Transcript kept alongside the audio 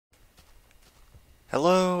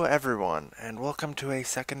Hello everyone, and welcome to a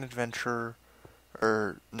second a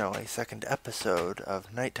second episode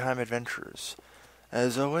of Nighttime Adventures.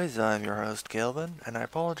 As always, I'm your host, Galvin, and I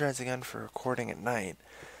apologize again for recording at night.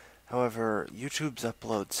 However, YouTube's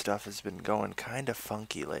upload stuff has been going kinda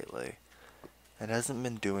funky lately. It hasn't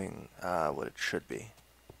been doing what it should be.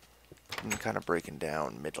 It's been kinda breaking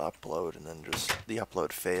down mid-upload, and then just the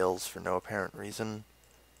upload fails for no apparent reason.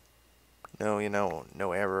 No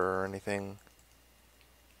error or anything.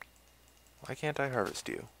 Why can't I harvest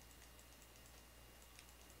you?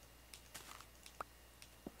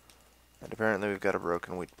 And apparently we've got a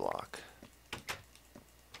broken wheat block.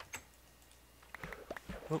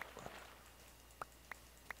 Oop.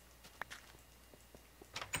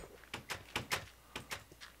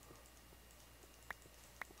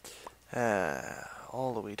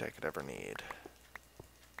 All the wheat I could ever need.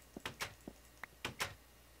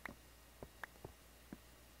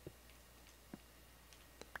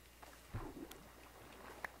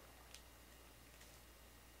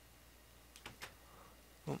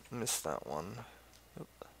 Oop, missed that one. Oop.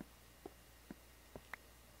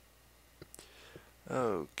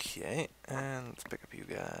 Okay, and let's pick up you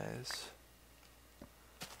guys.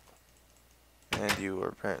 And you are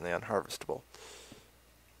apparently unharvestable.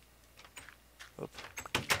 Oop.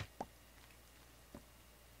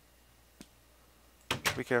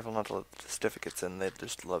 Be careful not to let the certificates in, they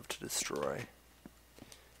just love to destroy,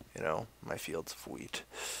 my fields of wheat.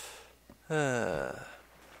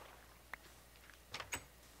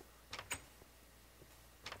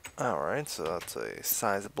 Alright, so that's a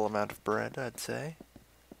sizable amount of bread, I'd say.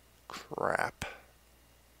 Crap.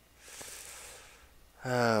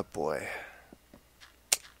 Oh boy.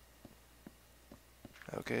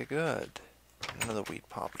 Okay, good. None of the wheat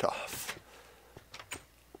popped off.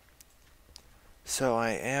 So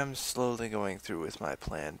I am slowly going through with my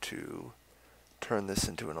plan to turn this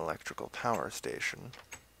into an electrical power station.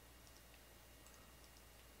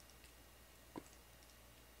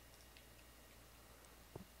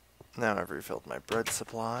 Now I've refilled my bread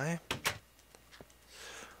supply.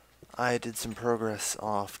 I did some progress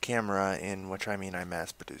off camera, in which I mean I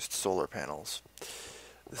mass-produced solar panels.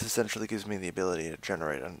 This essentially gives me the ability to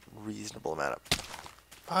generate a reasonable amount of...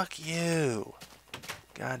 Fuck you!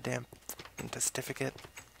 Goddamn certificate.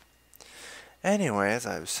 Anyway, as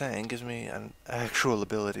I was saying, gives me an actual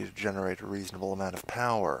ability to generate a reasonable amount of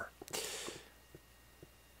power.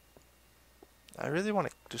 I really want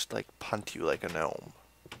to just, punt you like a gnome.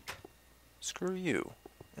 Screw you.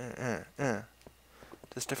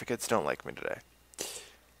 Certificates don't like me today.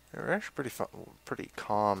 They were actually pretty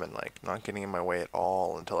calm and, not getting in my way at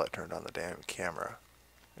all until I turned on the damn camera.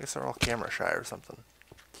 I guess they're all camera shy or something.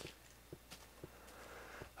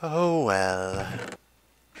 Oh well.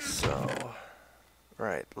 So,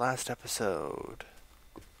 right, last episode.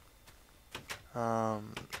 I'll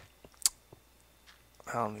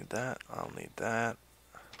need that,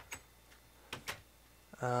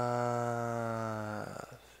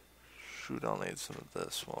 shoot, I'll need some of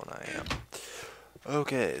this, won't I?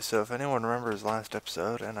 Okay, so if anyone remembers last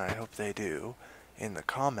episode, and I hope they do, in the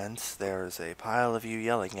comments there's a pile of you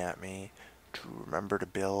yelling at me to remember to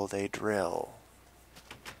build a drill.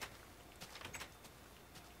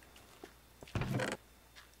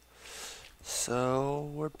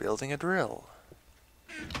 So, we're building a drill.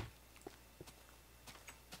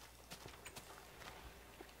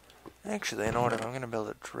 Actually, you know what, if I'm going to build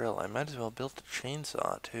a drill, I might as well build a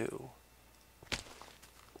chainsaw, too.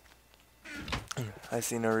 I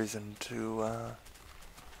see no reason to,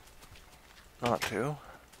 not to.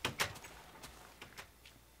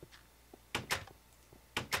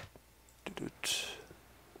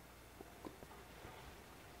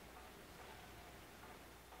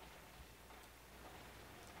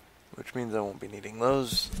 Which means I won't be needing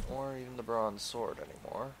those, or even the bronze sword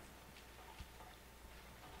anymore.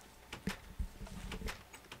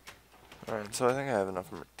 Alright, so I think I have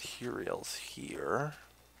enough materials here.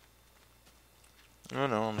 Oh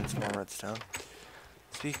no, I'll need some more redstone.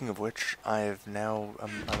 Speaking of which, I'm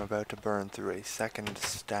about to burn through a second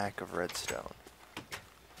stack of redstone.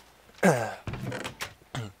 For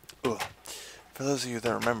those of you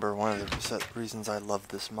that remember, one of the reasons I love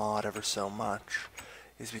this mod ever so much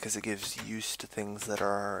is because it gives use to things that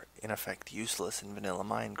are, in effect, useless in vanilla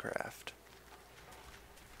Minecraft.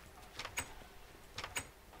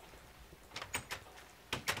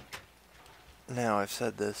 Now, I've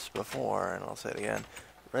said this before, and I'll say it again.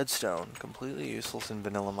 Redstone, completely useless in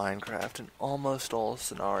vanilla Minecraft in almost all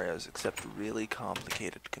scenarios except really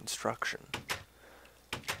complicated construction.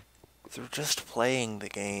 Through just playing the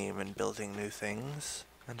game and building new things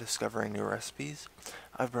and discovering new recipes,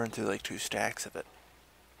 I've burned through 2 stacks of it.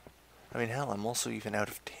 I mean, hell, I'm also even out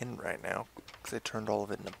of tin right now, because I turned all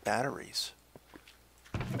of it into batteries.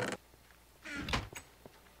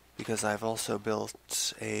 Because I've also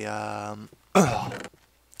built a,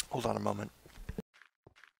 hold on a moment.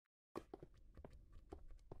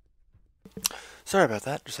 Sorry about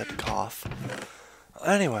that, just had to cough.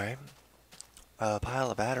 Anyway, a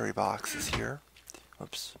pile of battery boxes here.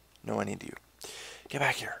 Oops, no, I need you. Get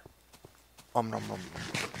back here. Nom nom.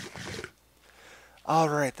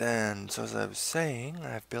 Alright then, so as I was saying,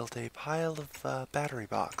 I've built a pile of battery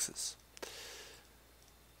boxes.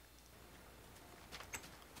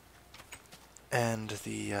 And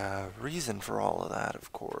the reason for all of that,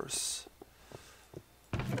 of course...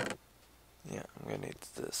 Yeah, I'm gonna need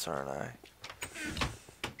this, aren't I?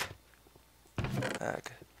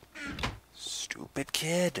 Ag. Stupid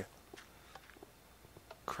kid!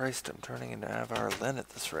 Christ, I'm turning into Avar Lynn at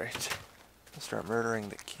this rate. I'll start murdering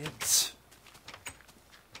the kids.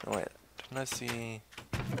 Oh wait, didn't I see...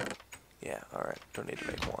 Yeah, alright, don't need to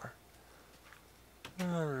make more.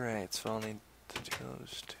 Alright, so I'll need to do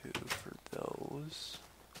those two for those.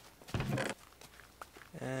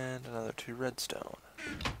 And another 2 redstone.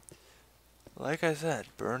 Like I said,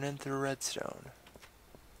 burning through redstone.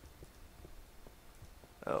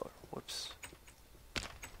 Oh, whoops.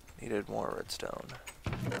 Needed more redstone.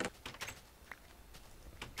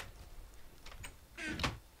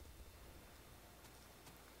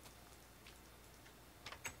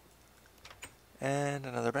 And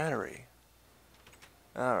another battery.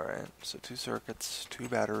 Alright, so 2 circuits, 2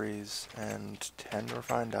 batteries, and 10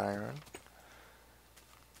 refined iron.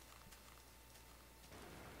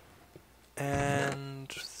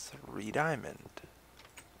 And 3 diamond.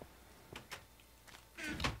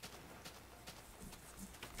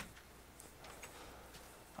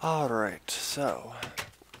 Alright, so...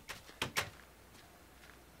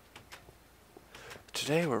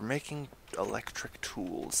 Today we're making electric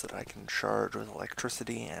tools that I can charge with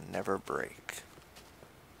electricity and never break.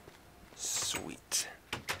 Sweet.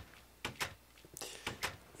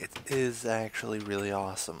 It is actually really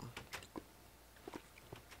awesome.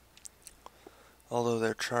 Although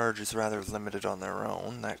their charge is rather limited on their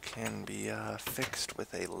own, that can be fixed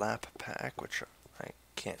with a lap pack, which I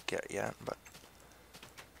can't get yet, but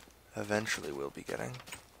eventually we'll be getting.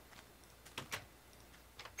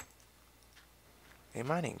 A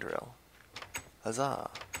mining drill. Huzzah!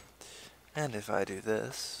 And if I do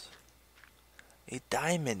this, a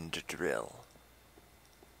diamond drill.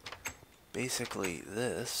 Basically,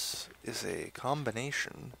 this is a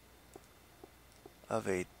combination of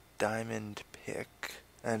a diamond pick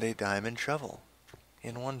and a diamond shovel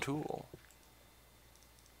in one tool.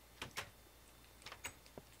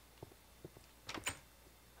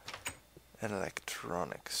 An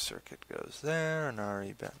electronic circuit goes there, an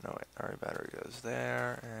RE battery goes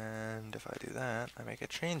there, and if I do that, I make a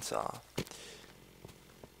chainsaw.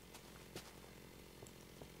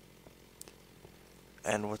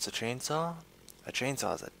 And what's a chainsaw? A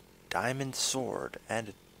chainsaw is a diamond sword and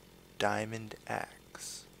a diamond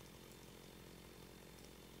axe.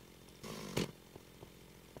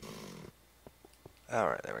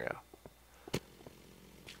 Alright, there we go.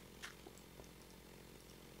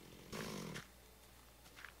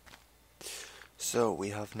 So we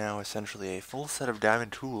have now essentially a full set of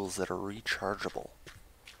diamond tools that are rechargeable.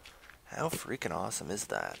 How freaking awesome is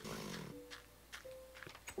that?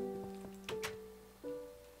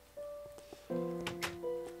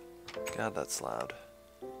 God, that's loud.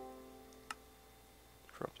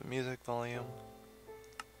 Drop the music volume.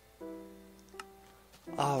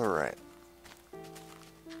 Alright.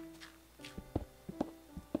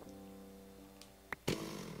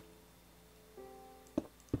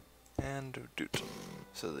 And doot.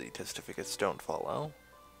 So the testificates don't follow.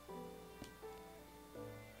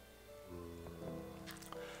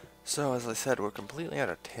 So, as I said, we're completely out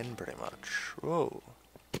of tin pretty much. Whoa.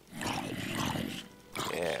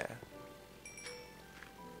 Yeah.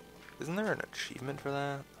 Isn't there an achievement for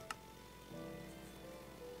that?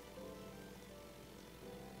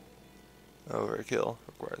 Overkill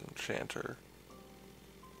requires enchanter.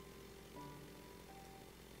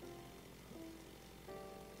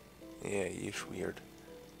 Yeah, yeesh, weird.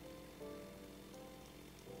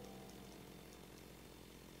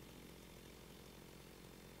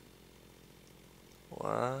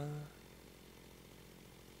 What?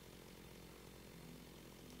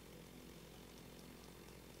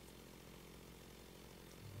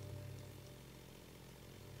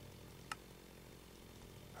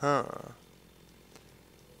 Huh.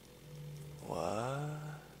 What?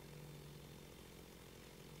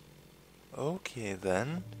 Okay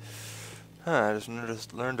then. Huh, I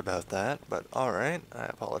just learned about that, but alright, I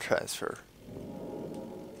apologize for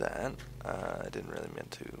that. I didn't really mean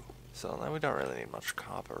to. So now we don't really need much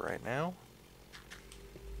copper right now.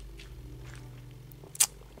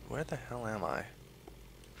 Where the hell am I?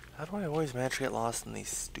 How do I always manage to get lost in these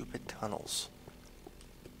stupid tunnels?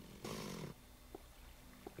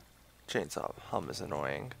 Chainsaw hum is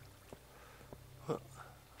annoying.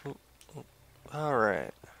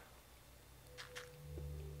 Alright.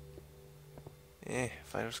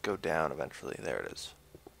 If I just go down eventually, there it is.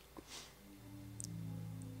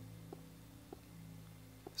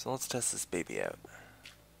 So let's test this baby out.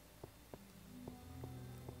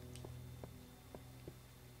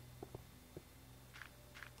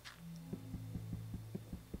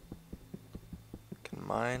 Can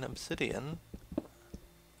mine obsidian.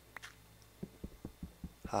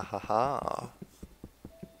 Ha ha ha.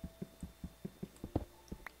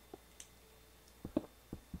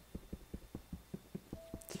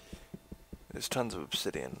 There's tons of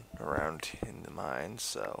obsidian around in the mine,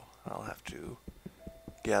 so I'll have to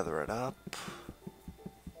gather it up.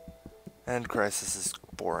 And Christ, this is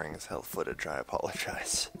boring as hell footage, I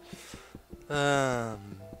apologize. But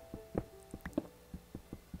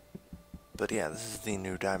yeah, this is the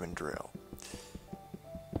new diamond drill.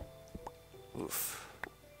 Oof.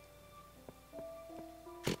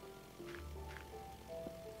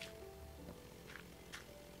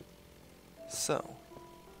 So.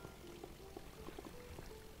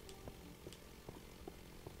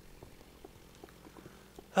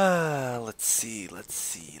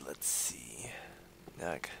 Let's see.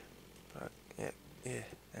 Ugh. Yeah,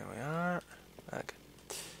 there we are. Ugh.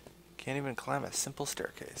 Can't even climb a simple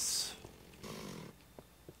staircase.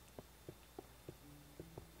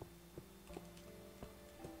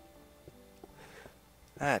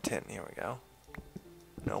 Tin, here we go.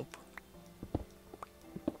 Nope.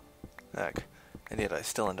 Ugh. And yet I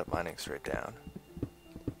still end up mining straight down.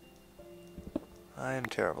 I am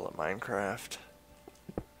terrible at Minecraft.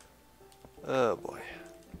 Oh boy.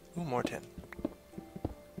 Ooh, more tin.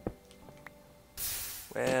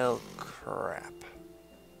 Well, crap.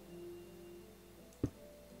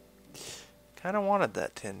 Kinda wanted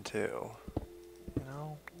that tin too. You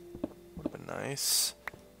know? Would've been nice.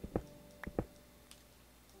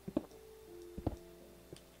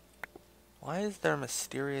 Why is there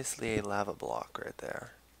mysteriously a lava block right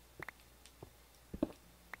there?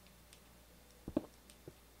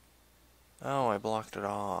 Oh, I blocked it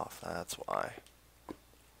off. That's why.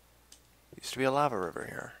 Used to be a lava river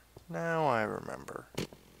here. Now I remember.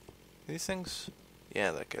 These things?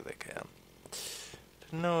 Yeah, they can.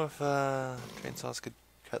 Didn't know if chainsaws could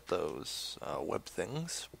cut those web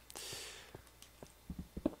things.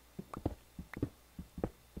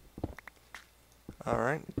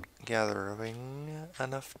 Alright, gathering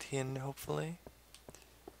enough tin, hopefully.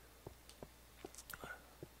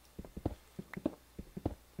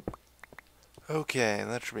 Okay,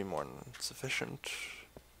 that should be more than sufficient.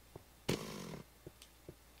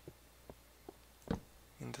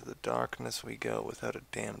 Into the darkness we go without a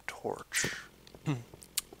damn torch.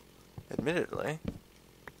 Admittedly.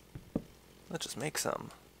 Let's just make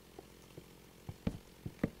some.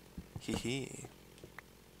 Hee hee.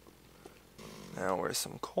 Now where's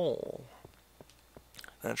some coal?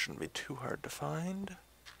 That shouldn't be too hard to find.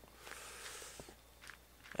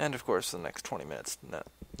 And of course, for the next 20 minutes, no,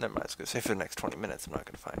 never mind, I was going to say for the next 20 minutes I'm not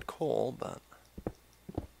going to find coal, but...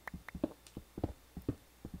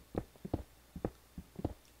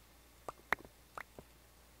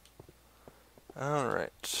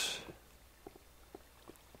 Alright.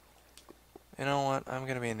 You know what, I'm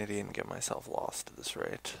going to be an idiot and get myself lost at this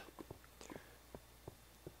rate.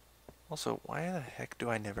 Also, why the heck do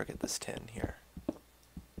I never get this tin here?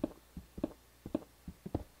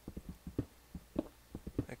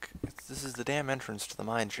 This is the damn entrance to the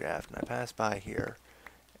mine shaft, and I pass by here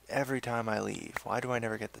every time I leave. Why do I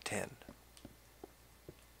never get the tin?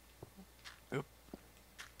 Oop.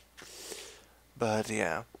 But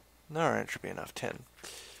yeah, alright, should be enough tin.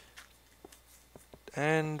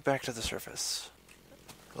 And back to the surface.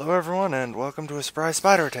 Hello everyone, and welcome to a surprise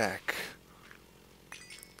spider attack.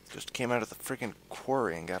 Just came out of the freaking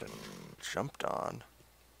quarry and got it jumped on.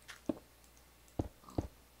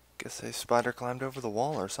 Guess a spider climbed over the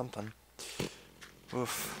wall or something.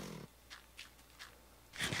 Oof.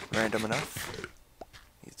 Random enough.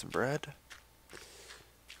 Eat some bread.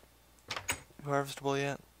 You harvestable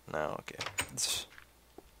yet? No, okay.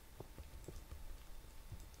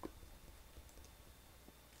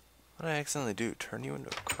 What did I accidentally do? Turn you into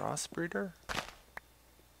a crossbreeder?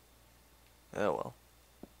 Oh well.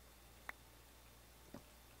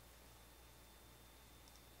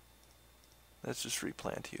 Let's just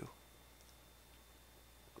replant you.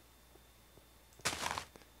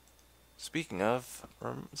 Speaking of,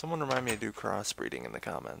 someone remind me to do crossbreeding in the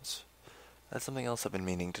comments. That's something else I've been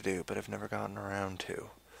meaning to do, but I've never gotten around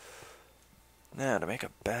to. Now, to make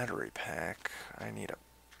a battery pack, I need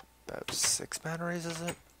about 6 batteries, is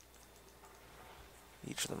it?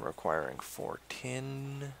 Each of them requiring 4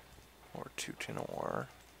 tin, or 2 tin ore.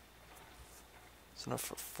 It's enough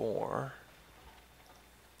for 4.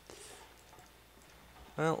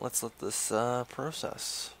 Well, let's let this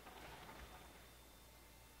process.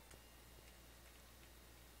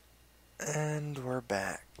 And we're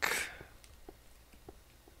back.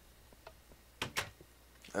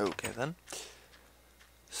 Okay then.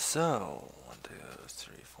 So, 1, 2,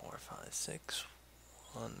 3, 4, 5, 6.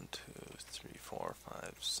 1, 2, 3, 4,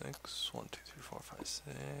 5, 6. 1, 2, 3, 4, 5,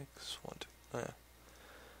 6. 1, 2. Yeah.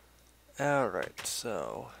 Alright,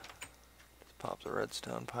 so let's pop the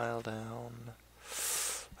redstone pile down.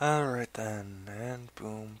 Alright then, and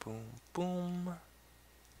boom, boom, boom.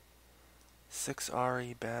 6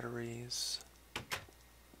 RE batteries.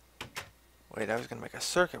 Wait, I was gonna make a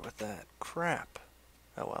circuit with that. Crap.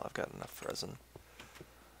 Oh well, I've got enough resin.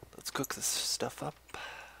 Let's cook this stuff up.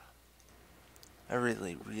 I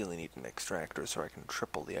really need an extractor so I can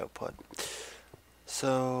triple the output.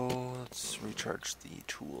 So, let's recharge the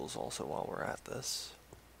tools also while we're at this.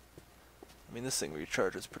 I mean, this thing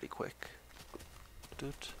recharges pretty quick.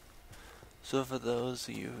 Doot. So for those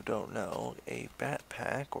of you who don't know, a bat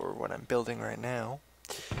pack, or what I'm building right now,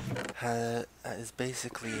 is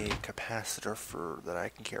basically a capacitor that I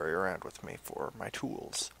can carry around with me for my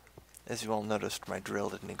tools. As you all noticed, my drill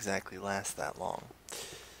didn't exactly last that long.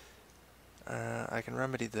 I can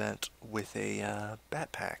remedy that with a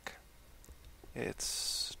bat pack.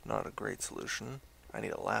 It's not a great solution. I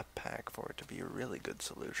need a lap pack for it to be a really good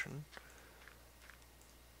solution.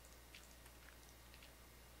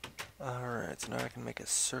 Alright, so now I can make a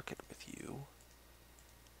circuit with you.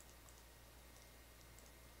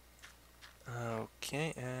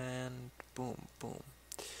 Okay, and boom, boom.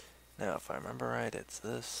 Now, if I remember right, it's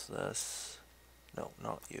this. No,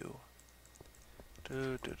 not you.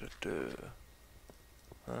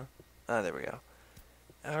 Huh? Ah, there we go.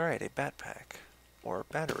 Alright, a bat pack. Or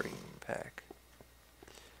battery pack.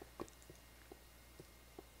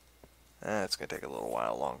 It's going to take a little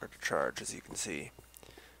while longer to charge, as you can see.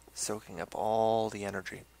 Soaking up all the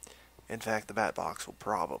energy. In fact, the bat box will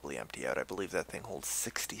probably empty out. I believe that thing holds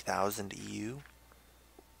 60,000 EU.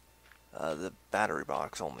 The battery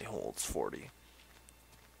box only holds 40.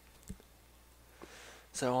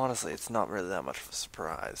 So honestly, it's not really that much of a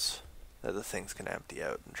surprise that the thing's going to empty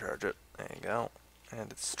out and charge it. There you go.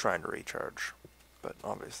 And it's trying to recharge, but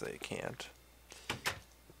obviously it can't.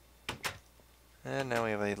 And now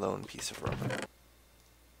we have a lone piece of rubber.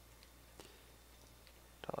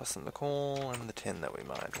 Toss in the coal and the tin that we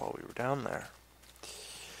mined while we were down there.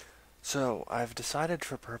 So, I've decided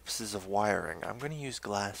for purposes of wiring, I'm going to use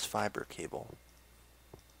glass fiber cable.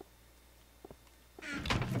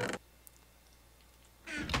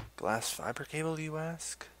 Glass fiber cable, you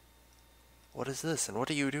ask? What is this, and what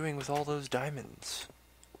are you doing with all those diamonds?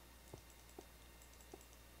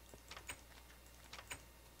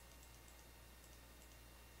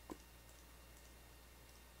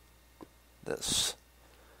 This.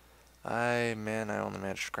 I only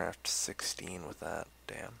managed to craft 16 with that.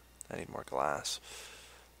 Damn, I need more glass.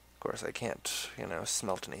 Of course, I can't,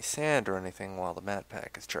 smelt any sand or anything while the mat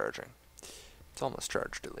pack is charging. It's almost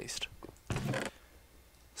charged, at least.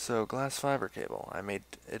 So, glass fiber cable. I made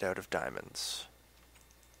it out of diamonds.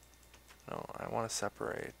 No, I want to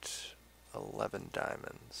separate 11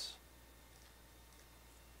 diamonds.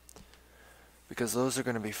 Because those are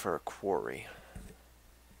going to be for a quarry,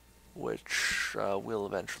 which will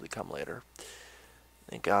eventually come later.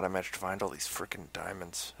 Thank God I managed to find all these frickin'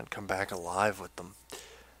 diamonds and come back alive with them.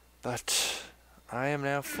 But I am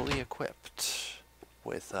now fully equipped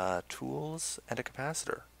with tools and a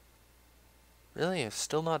capacitor. Really? It's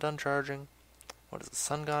still not done charging? What, has the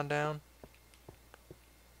sun gone down?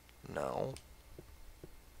 No.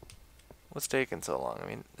 What's taking so long? I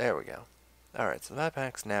mean, there we go. Alright, so that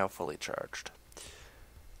pack's now fully charged.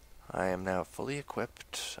 I am now fully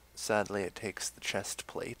equipped. Sadly, it takes the chest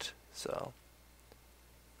plate, so...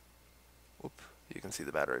 Whoop, you can see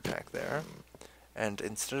the battery pack there. And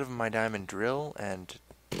instead of my diamond drill and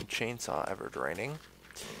chainsaw ever draining,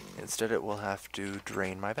 instead it will have to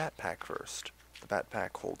drain my bat pack first. The bat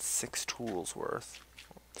pack holds 6 tools worth.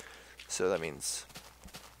 So that means,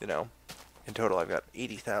 in total I've got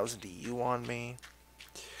 80,000 EU on me.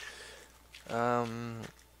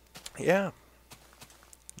 Yeah.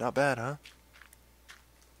 Not bad, huh?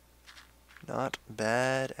 Not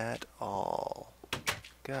bad at all.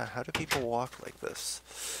 God, how do people walk like this?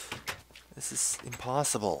 This is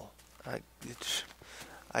impossible. I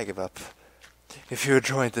give up. If you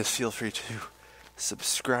enjoyed this, feel free to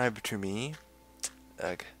subscribe to me.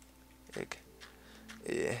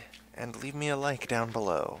 And leave me a like down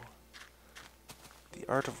below. The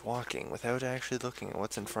art of walking without actually looking at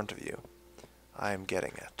what's in front of you. I am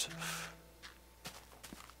getting it.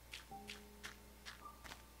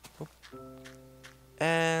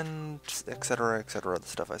 And etc., the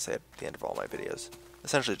stuff I say at the end of all my videos.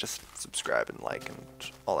 Essentially just subscribe and like and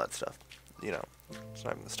all that stuff. You know, it's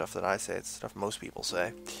not even the stuff that I say, it's the stuff most people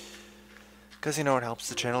say. Because, you know, it helps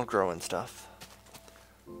the channel grow and stuff.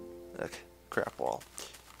 Look, crap wall.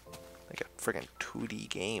 Like a friggin' 2D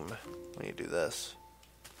game when you do this.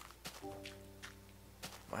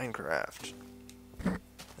 Minecraft.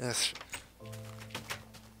 Yes.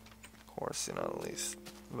 Of course, you know, at least.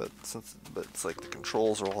 But it's like the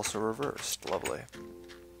controls are also reversed. Lovely.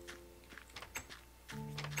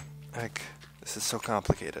 Like, this is so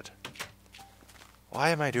complicated.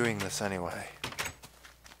 Why am I doing this anyway?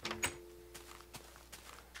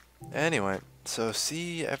 Anyway, so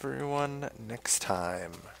see everyone next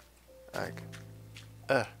time. Like,